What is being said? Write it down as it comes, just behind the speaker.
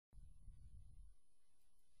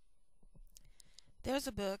There's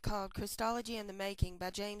a book called Christology and the Making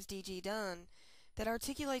by James D.G. Dunn that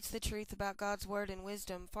articulates the truth about God's Word and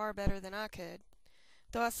wisdom far better than I could.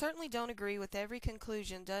 Though I certainly don't agree with every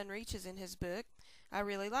conclusion Dunn reaches in his book, I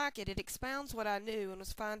really like it. It expounds what I knew and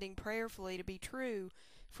was finding prayerfully to be true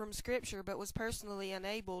from Scripture, but was personally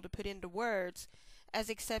unable to put into words,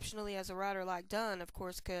 as exceptionally as a writer like Dunn, of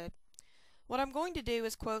course, could. What I'm going to do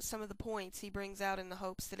is quote some of the points he brings out in the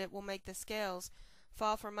hopes that it will make the scales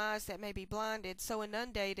fall from eyes that may be blinded, so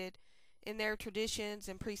inundated in their traditions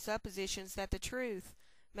and presuppositions that the truth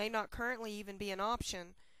may not currently even be an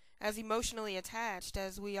option, as emotionally attached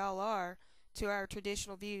as we all are to our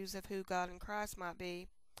traditional views of who God and Christ might be.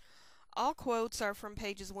 All quotes are from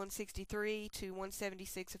pages 163 to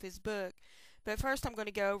 176 of his book, but first I'm going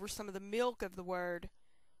to go over some of the milk of the Word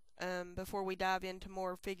before we dive into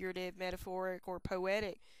more figurative, metaphoric, or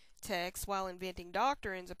poetic texts while inventing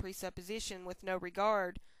doctrines of presupposition with no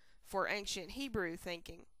regard for ancient Hebrew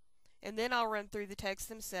thinking. And then I'll run through the texts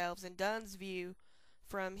themselves and Dunn's view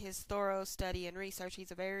from his thorough study and research.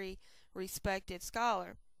 He's a very respected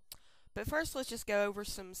scholar. But first, let's just go over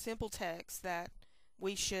some simple texts that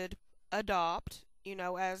we should adopt,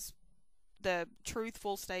 as the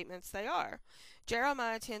truthful statements they are.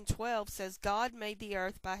 Jeremiah 10:12 says, God made the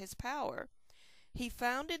earth by his power. He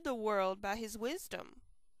founded the world by his wisdom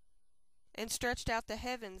and stretched out the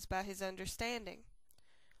heavens by his understanding.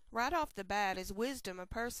 Right off the bat, is wisdom a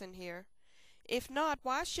person here? If not,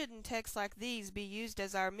 why shouldn't texts like these be used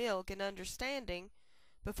as our milk and understanding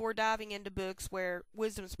before diving into books where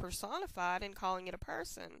wisdom's personified and calling it a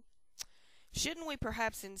person? Shouldn't we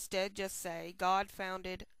perhaps instead just say, God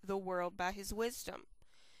founded the world by his wisdom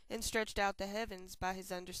and stretched out the heavens by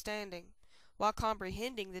his understanding, while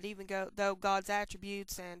comprehending that even though God's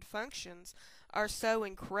attributes and functions are so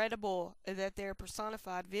incredible that they're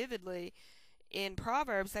personified vividly in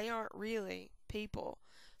Proverbs, they aren't really people.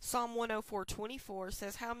 Psalm 104:24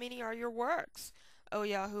 says, How many are your works, O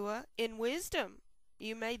Yahuwah? In wisdom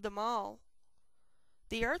you made them all.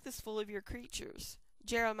 The earth is full of your creatures.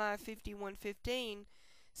 Jeremiah 51:15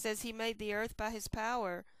 says he made the earth by his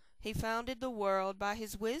power. He founded the world by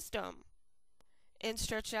his wisdom and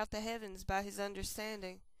stretched out the heavens by his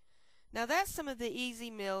understanding. Now that's some of the easy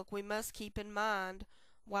milk we must keep in mind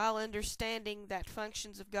while understanding that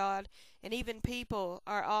functions of God and even people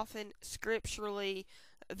are often scripturally,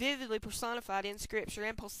 vividly personified in Scripture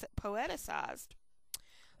and poeticized.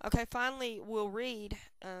 Okay, finally we'll read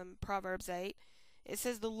Proverbs 8. It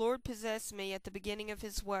says, The Lord possessed me at the beginning of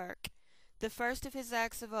his work, the first of his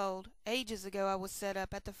acts of old. Ages ago I was set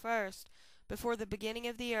up at the first, before the beginning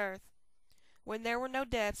of the earth. When there were no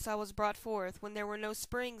depths I was brought forth, when there were no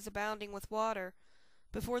springs abounding with water.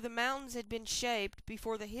 Before the mountains had been shaped,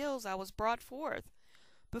 before the hills I was brought forth.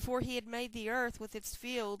 Before he had made the earth with its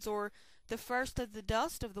fields, or the first of the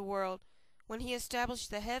dust of the world. When he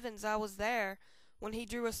established the heavens I was there. When he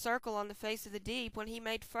drew a circle on the face of the deep. When he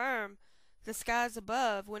made firm the skies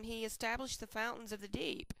above. When he established the fountains of the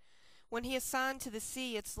deep. When he assigned to the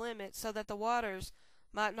sea its limit, so that the waters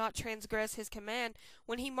might not transgress his command.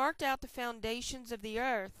 When he marked out the foundations of the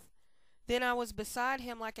earth. Then I was beside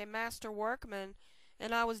him like a master workman,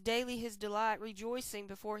 and I was daily his delight, rejoicing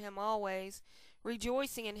before him always,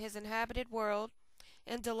 rejoicing in his inhabited world,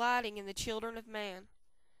 and delighting in the children of man.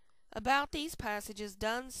 About these passages,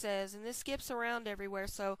 Dunn says, and this skips around everywhere,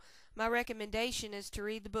 so my recommendation is to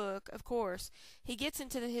read the book, of course. He gets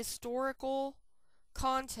into the historical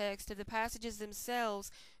context of the passages themselves,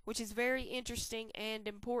 which is very interesting and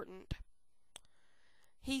important.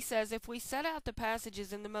 He says, if we set out the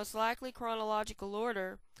passages in the most likely chronological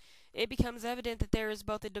order, it becomes evident that there is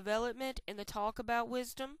both a development in the talk about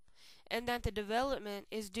wisdom, and that the development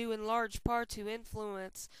is due in large part to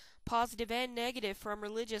influence, positive and negative, from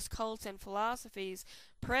religious cults and philosophies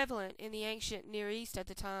prevalent in the ancient Near East at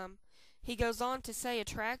the time. He goes on to say,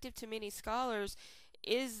 attractive to many scholars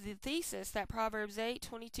is the thesis that Proverbs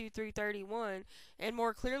 8:22-31, and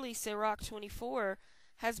more clearly Sirach 24,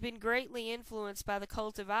 has been greatly influenced by the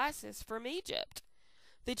cult of Isis from Egypt.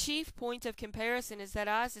 The chief point of comparison is that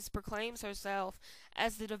Isis proclaims herself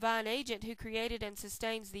as the divine agent who created and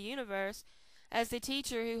sustains the universe, as the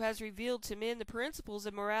teacher who has revealed to men the principles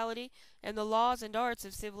of morality and the laws and arts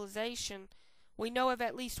of civilization. We know of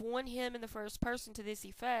at least one hymn in the first person to this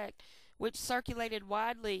effect, which circulated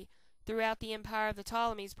widely throughout the empire of the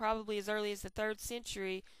Ptolemies, probably as early as the 3rd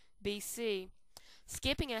century BC.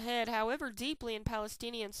 Skipping ahead, however deeply in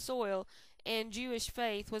Palestinian soil and Jewish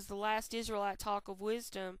faith was the last Israelite talk of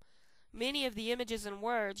wisdom, many of the images and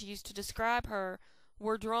words used to describe her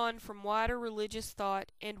were drawn from wider religious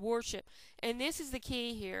thought and worship. And this is the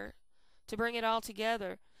key here, to bring it all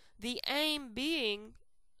together. the aim being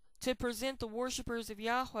to present the worshippers of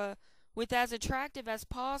Yahweh with as attractive as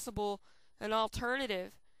possible an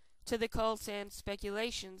alternative to the cults and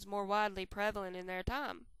speculations more widely prevalent in their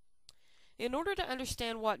time. In order to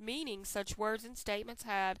understand what meaning such words and statements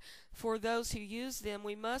had for those who used them,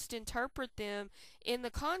 we must interpret them in the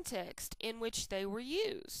context in which they were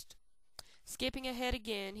used. Skipping ahead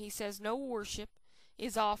again, he says, no worship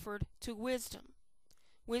is offered to wisdom.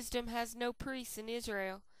 Wisdom has no priests in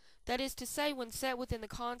Israel. That is to say, when set within the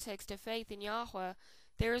context of faith in Yahweh,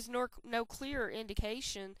 there is no clearer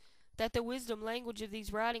indication that the wisdom language of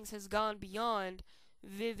these writings has gone beyond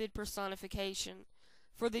vivid personification.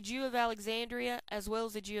 For the Jew of Alexandria, as well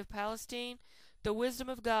as the Jew of Palestine, the wisdom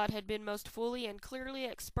of God had been most fully and clearly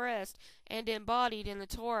expressed and embodied in the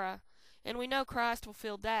Torah. And we know Christ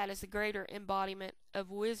fulfilled that as the greater embodiment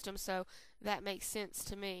of wisdom, so that makes sense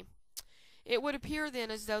to me. It would appear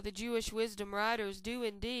then as though the Jewish wisdom writers do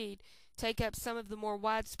indeed take up some of the more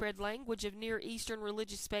widespread language of Near Eastern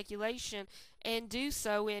religious speculation, and do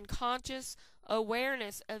so in conscious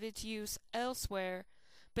awareness of its use elsewhere.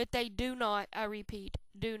 But they do not, I repeat,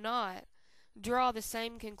 do not draw the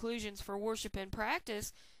same conclusions for worship and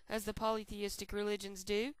practice as the polytheistic religions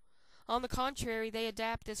do. On the contrary, they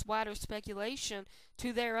adapt this wider speculation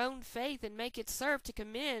to their own faith and make it serve to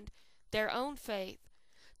commend their own faith.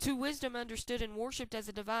 To wisdom understood and worshipped as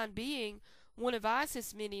a divine being, one of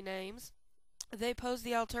Isis' many names, they pose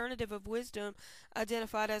the alternative of wisdom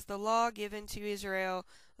identified as the law given to Israel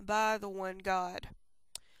by the one God.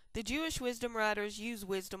 The Jewish wisdom writers use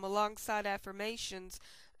wisdom alongside affirmations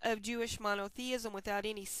of Jewish monotheism without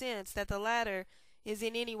any sense that the latter is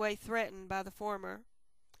in any way threatened by the former.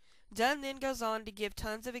 Dunn then goes on to give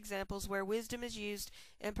tons of examples where wisdom is used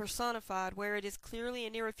and personified, where it is clearly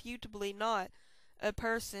and irrefutably not a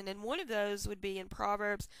person, and one of those would be in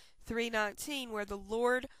Proverbs 3:19, where the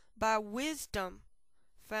Lord by wisdom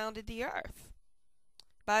founded the earth.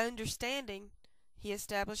 By understanding, he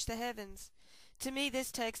established the heavens. To me,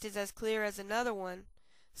 this text is as clear as another one.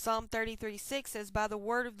 Psalm 33:6 says, by the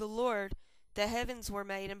word of the Lord the heavens were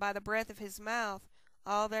made, and by the breath of his mouth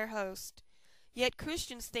all their host. Yet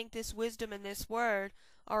Christians think this wisdom and this word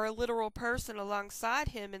are a literal person alongside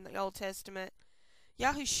him in the Old Testament.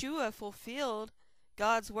 Yahushua fulfilled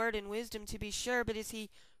God's word and wisdom, to be sure, but is he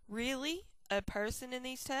really a person in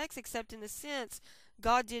these texts, except in the sense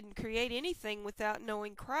God didn't create anything without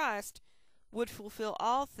knowing Christ would fulfill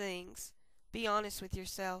all things? Be honest with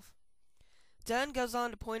yourself. Dunn goes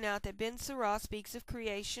on to point out that Ben Sirah speaks of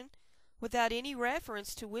creation without any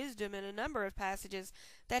reference to wisdom in a number of passages,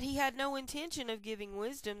 that he had no intention of giving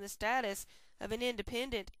wisdom the status of an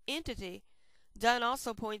independent entity. Dunn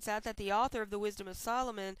also points out that the author of the Wisdom of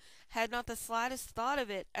Solomon had not the slightest thought of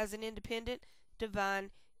it as an independent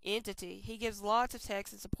divine entity. He gives lots of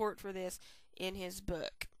text and support for this in his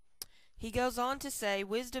book. He goes on to say,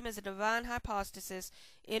 wisdom as a divine hypostasis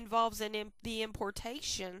involves the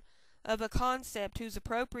importation of a concept whose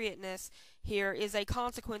appropriateness here is a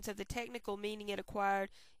consequence of the technical meaning it acquired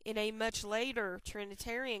in a much later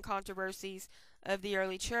trinitarian controversies of the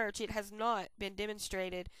early church. It has not been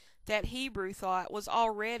demonstrated that Hebrew thought was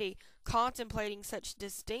already contemplating such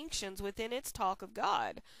distinctions within its talk of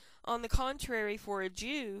God. On the contrary, for a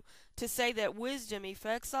Jew to say that wisdom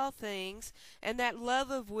effects all things, and that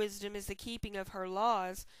love of wisdom is the keeping of her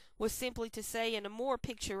laws, was simply to say in a more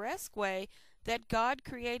picturesque way that God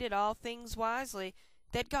created all things wisely,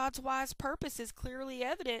 that God's wise purpose is clearly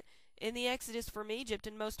evident in the exodus from Egypt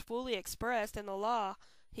and most fully expressed in the law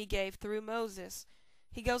he gave through Moses.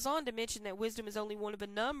 He goes on to mention that wisdom is only one of a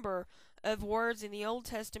number of words in the Old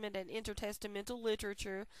Testament and intertestamental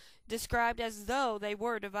literature described as though they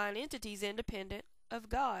were divine entities independent of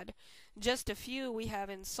God. Just a few we have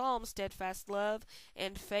in Psalm: steadfast love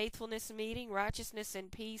and faithfulness meeting, righteousness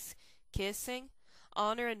and peace kissing,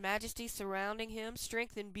 honor and majesty surrounding him,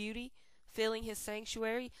 strength and beauty filling his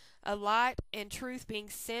sanctuary, a light and truth being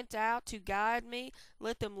sent out to guide me.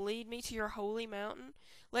 Let them lead me to your holy mountain.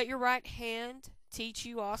 Let your right hand teach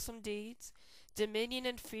you awesome deeds. Dominion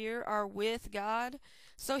and fear are with God.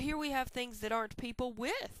 So here we have things that aren't people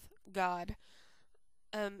with God.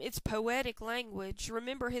 It's poetic language.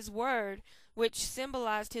 Remember, his word, which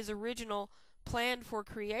symbolized his original plan for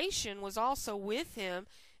creation, was also with him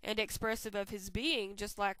and expressive of his being,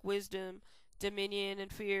 just like wisdom, dominion,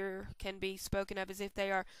 and fear can be spoken of as if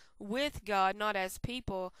they are with God, not as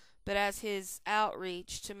people, but as his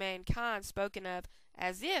outreach to mankind, spoken of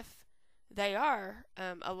as if they are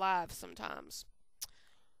alive sometimes.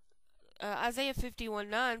 Isaiah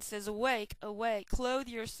 51:9 says, awake, awake, clothe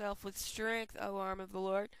yourself with strength, O arm of the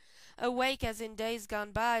Lord. Awake as in days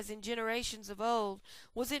gone by, as in generations of old.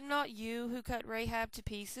 Was it not you who cut Rahab to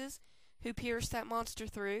pieces, who pierced that monster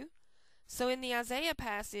through? So in the Isaiah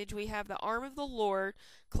passage, we have the arm of the Lord,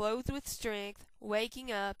 clothed with strength,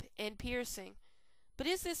 waking up and piercing. But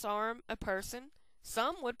is this arm a person?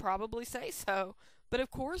 Some would probably say so, but of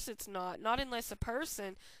course it's not unless a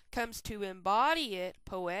person comes to embody it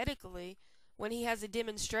poetically, when he has a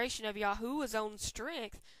demonstration of Yahuwah's own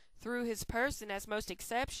strength through his person as most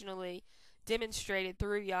exceptionally demonstrated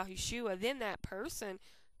through Yahushua. Then that person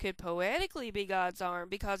could poetically be God's arm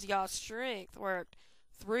because Yah's strength worked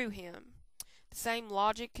through him. The same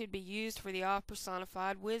logic could be used for the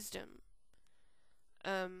all-personified wisdom.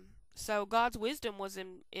 So God's wisdom was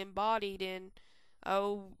embodied in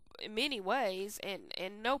many ways,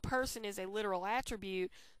 and no person is a literal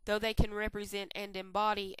attribute, though they can represent and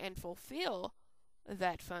embody and fulfill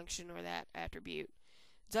that function or that attribute.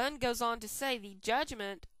 Dunn goes on to say the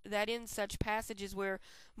judgment that in such passages were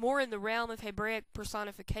more in the realm of Hebraic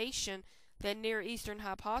personification than Near Eastern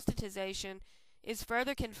hypostatization is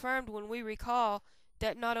further confirmed when we recall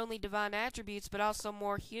that not only divine attributes but also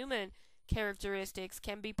more human characteristics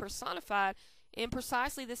can be personified in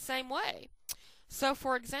precisely the same way. So,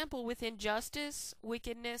 for example, with injustice,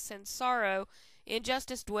 wickedness, and sorrow,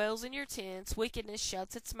 injustice dwells in your tents, wickedness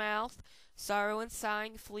shuts its mouth, sorrow and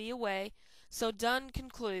sighing flee away. So Dunn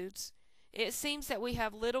concludes, it seems that we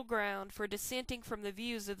have little ground for dissenting from the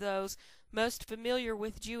views of those most familiar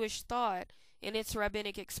with Jewish thought in its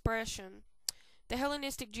rabbinic expression. The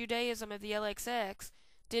Hellenistic Judaism of the LXX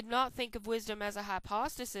did not think of wisdom as a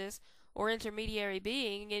hypostasis or intermediary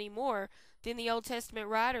being any more than the Old Testament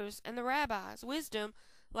writers and the rabbis. Wisdom,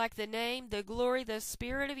 like the name, the glory, the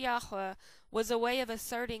spirit of Yahweh, was a way of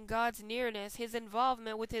asserting God's nearness, his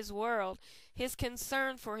involvement with his world, his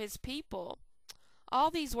concern for his people. All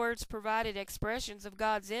these words provided expressions of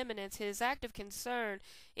God's immanence, his active concern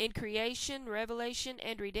in creation, revelation,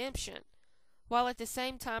 and redemption, while at the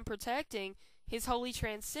same time protecting his holy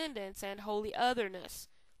transcendence and holy otherness.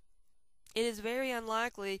 It is very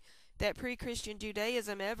unlikely that pre-Christian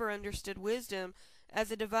Judaism ever understood wisdom as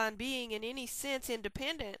a divine being in any sense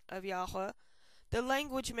independent of Yahweh. The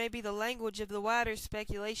language may be the language of the wider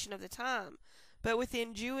speculation of the time, but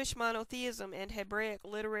within Jewish monotheism and Hebraic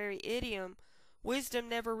literary idiom, wisdom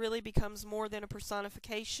never really becomes more than a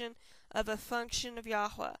personification of a function of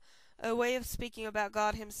Yahweh, a way of speaking about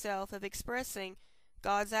God himself, of expressing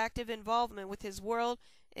God's active involvement with his world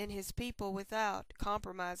and his people without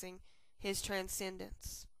compromising his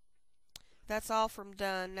transcendence. That's all from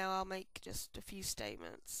Dunn. Now I'll make just a few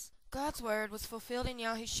statements. God's word was fulfilled in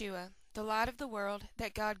Yahushua, the light of the world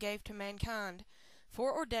that God gave to mankind,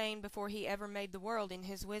 foreordained before he ever made the world in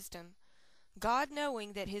his wisdom. God,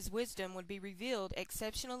 knowing that his wisdom would be revealed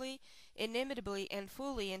exceptionally, inimitably, and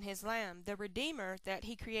fully in his Lamb, the Redeemer, that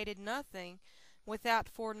he created nothing without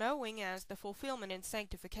foreknowing as the fulfillment and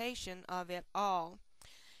sanctification of it all.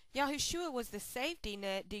 Yahushua was the safety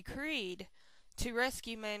net decreed to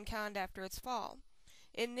rescue mankind after its fall.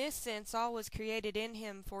 In this sense, all was created in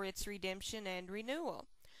him for its redemption and renewal.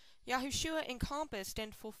 Yahushua encompassed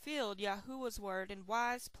and fulfilled Yahuwah's word and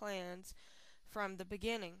wise plans from the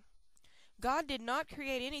beginning. God did not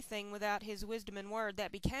create anything without his wisdom and word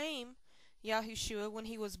that became Yahushua when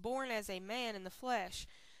he was born as a man in the flesh,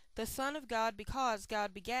 the Son of God, because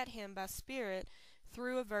God begat him by Spirit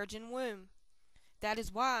through a virgin womb. That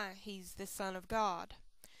is why he's the Son of God.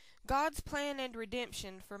 God's plan and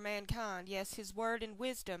redemption for mankind, yes, his word and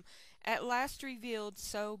wisdom, at last revealed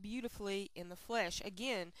so beautifully in the flesh.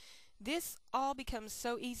 Again, this all becomes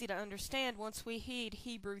so easy to understand once we heed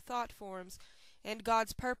Hebrew thought forms and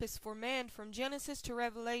God's purpose for man from Genesis to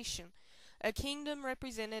Revelation. A kingdom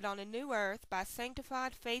represented on a new earth by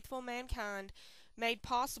sanctified, faithful mankind, made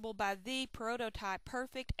possible by the prototype,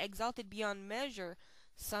 perfect, exalted beyond measure,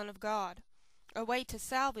 Son of God. A way to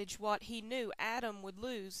salvage what he knew Adam would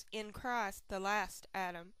lose in Christ, the last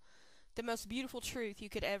Adam. The most beautiful truth you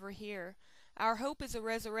could ever hear. Our hope is a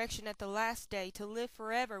resurrection at the last day, to live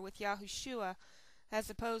forever with Yahushua, as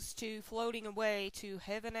opposed to floating away to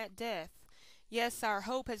heaven at death. Yes, our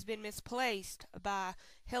hope has been misplaced by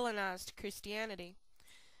Hellenized Christianity.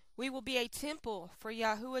 We will be a temple for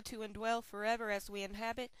Yahuwah to indwell forever as we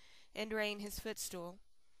inhabit and reign his footstool.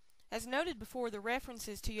 As noted before, the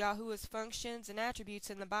references to Yahuwah's functions and attributes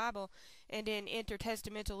in the Bible and in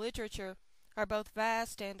intertestamental literature are both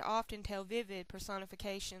vast and often tell vivid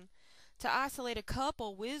personification. To isolate a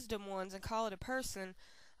couple wisdom ones and call it a person,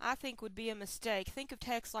 I think would be a mistake. Think of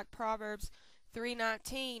texts like Proverbs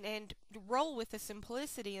 3:19 and roll with the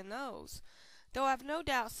simplicity in those. Though I've no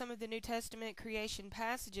doubt some of the New Testament creation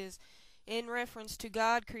passages in reference to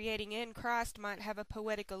God creating in Christ might have a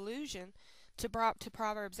poetic allusion to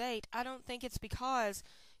Proverbs 8, I don't think it's because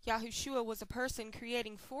Yahushua was a person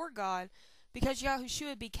creating for God, because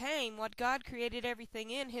Yahushua became what God created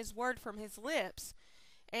everything in, his word from his lips,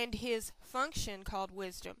 and his function called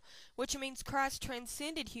wisdom, which means Christ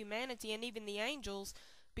transcended humanity and even the angels,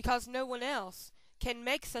 because no one else can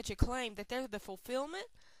make such a claim that they're the fulfillment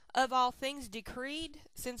of all things decreed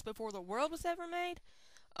since before the world was ever made.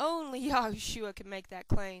 Only Yahushua can make that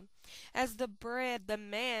claim. As the bread, the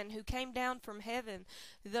man who came down from heaven,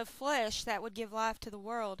 the flesh that would give life to the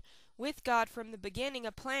world, with God from the beginning,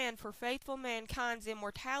 a plan for faithful mankind's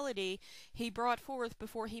immortality he brought forth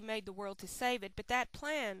before he made the world to save it. But that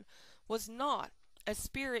plan was not a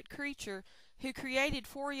spirit creature who created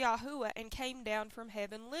for Yahuwah and came down from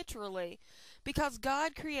heaven literally, because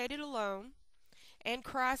God created alone, and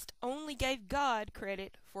Christ only gave God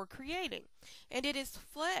credit for creating. And it is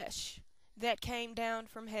flesh that came down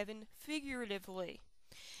from heaven figuratively.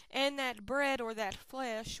 And that bread or that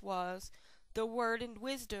flesh was the word and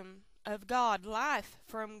wisdom of God, life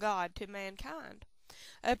from God to mankind.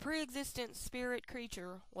 A pre-existent spirit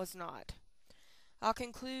creature was not. I'll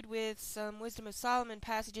conclude with some Wisdom of Solomon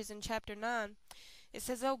passages in chapter 9. It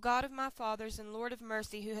says, O God of my fathers and Lord of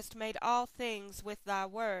mercy, who hast made all things with thy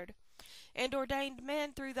word, and ordained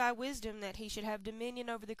man through thy wisdom that he should have dominion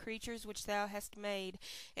over the creatures which thou hast made,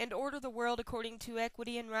 and order the world according to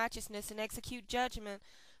equity and righteousness, and execute judgment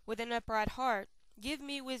with an upright heart. Give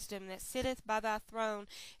me wisdom that sitteth by thy throne,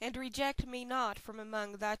 and reject me not from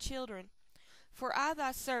among thy children. For I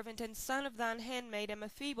thy servant and son of thine handmaid am a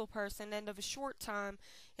feeble person, and of a short time,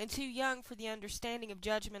 and too young for the understanding of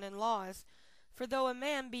judgment and laws. For though a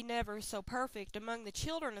man be never so perfect among the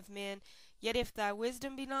children of men, yet if thy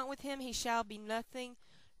wisdom be not with him, he shall be nothing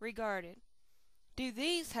regarded. Do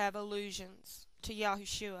these have allusions to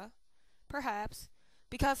Yahushua? Perhaps,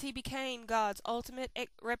 because he became God's ultimate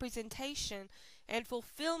representation and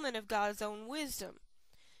fulfillment of God's own wisdom.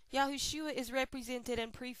 Yahushua is represented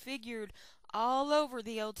and prefigured all over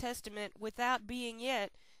the Old Testament without being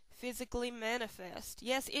yet physically manifest.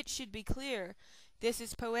 Yes, it should be clear. This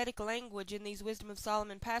is poetic language in these Wisdom of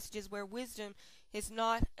Solomon passages where wisdom is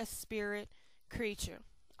not a spirit creature.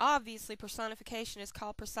 Obviously, personification is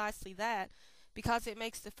called precisely that because it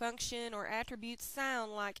makes the function or attributes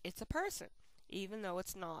sound like it's a person, even though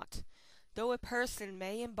it's not, though a person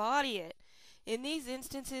may embody it. In these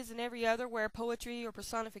instances and every other where poetry or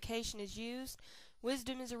personification is used,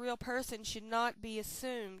 wisdom as a real person should not be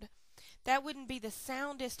assumed. That wouldn't be the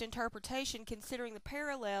soundest interpretation, considering the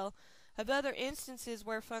parallel of other instances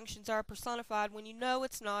where functions are personified. When you know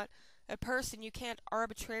it's not a person, you can't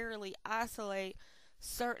arbitrarily isolate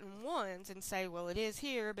certain ones and say, well, it is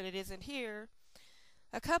here, but it isn't here.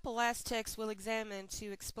 A couple last texts we'll examine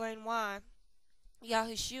to explain why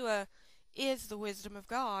Yahushua is the wisdom of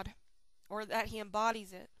God, or that he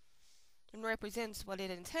embodies it and represents what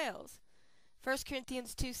it entails. 1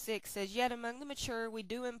 Corinthians 2:6 says, Yet among the mature we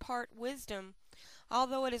do impart wisdom,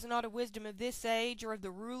 although it is not a wisdom of this age or of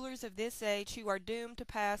the rulers of this age who are doomed to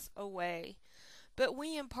pass away. But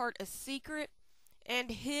we impart a secret and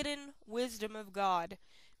hidden wisdom of God,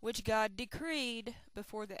 which God decreed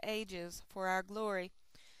before the ages for our glory.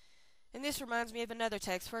 And this reminds me of another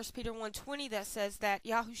text, 1 Peter 1:20, that says that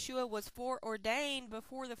Yahushua was foreordained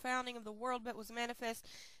before the founding of the world, but was manifest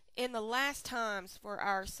in the last times for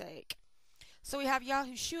our sake. So we have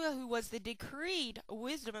Yahushua, who was the decreed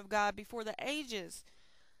wisdom of God before the ages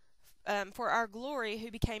for our glory,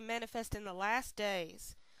 who became manifest in the last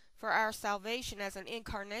days for our salvation as an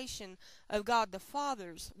incarnation of God the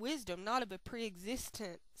Father's wisdom, not of a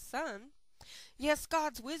pre-existent Son. Yes,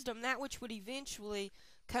 God's wisdom, that which would eventually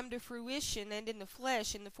come to fruition and in the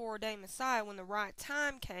flesh in the foreordained Messiah when the right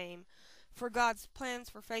time came for God's plans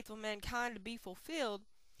for faithful mankind to be fulfilled,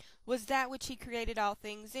 was that which he created all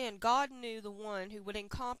things in. God knew the one who would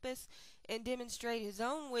encompass and demonstrate his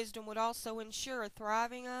own wisdom would also ensure a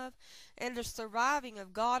thriving of and a surviving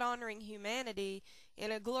of God-honoring humanity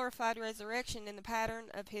in a glorified resurrection in the pattern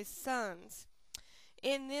of his sons.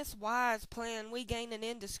 In this wise plan we gain an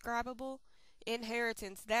indescribable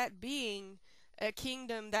inheritance, that being a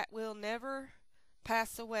kingdom that will never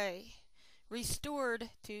pass away, restored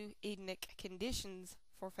to Edenic conditions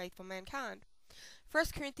for faithful mankind. 1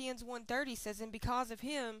 Corinthians 1:30 says, And because of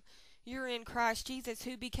him you're in Christ Jesus,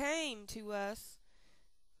 who became to us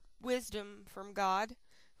wisdom from God,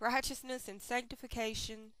 righteousness and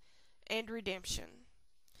sanctification and redemption.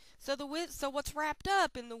 So what's wrapped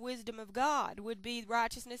up in the wisdom of God would be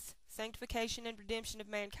righteousness, sanctification, and redemption of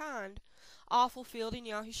mankind, all fulfilled in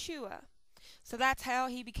Yahushua. So that's how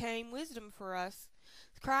he became wisdom for us.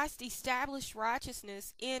 Christ established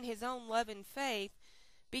righteousness in his own love and faith,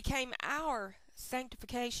 became our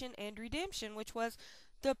sanctification and redemption, which was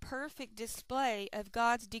the perfect display of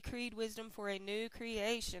God's decreed wisdom for a new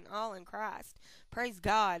creation, all in Christ. Praise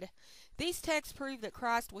God. These texts prove that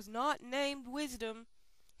Christ was not named wisdom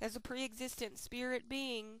as a pre-existent spirit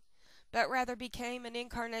being, but rather became an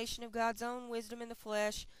incarnation of God's own wisdom in the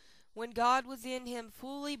flesh when God was in him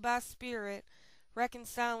fully by spirit,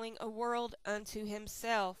 reconciling a world unto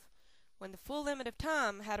himself, when the full limit of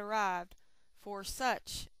time had arrived for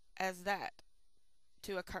such as that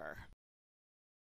to occur.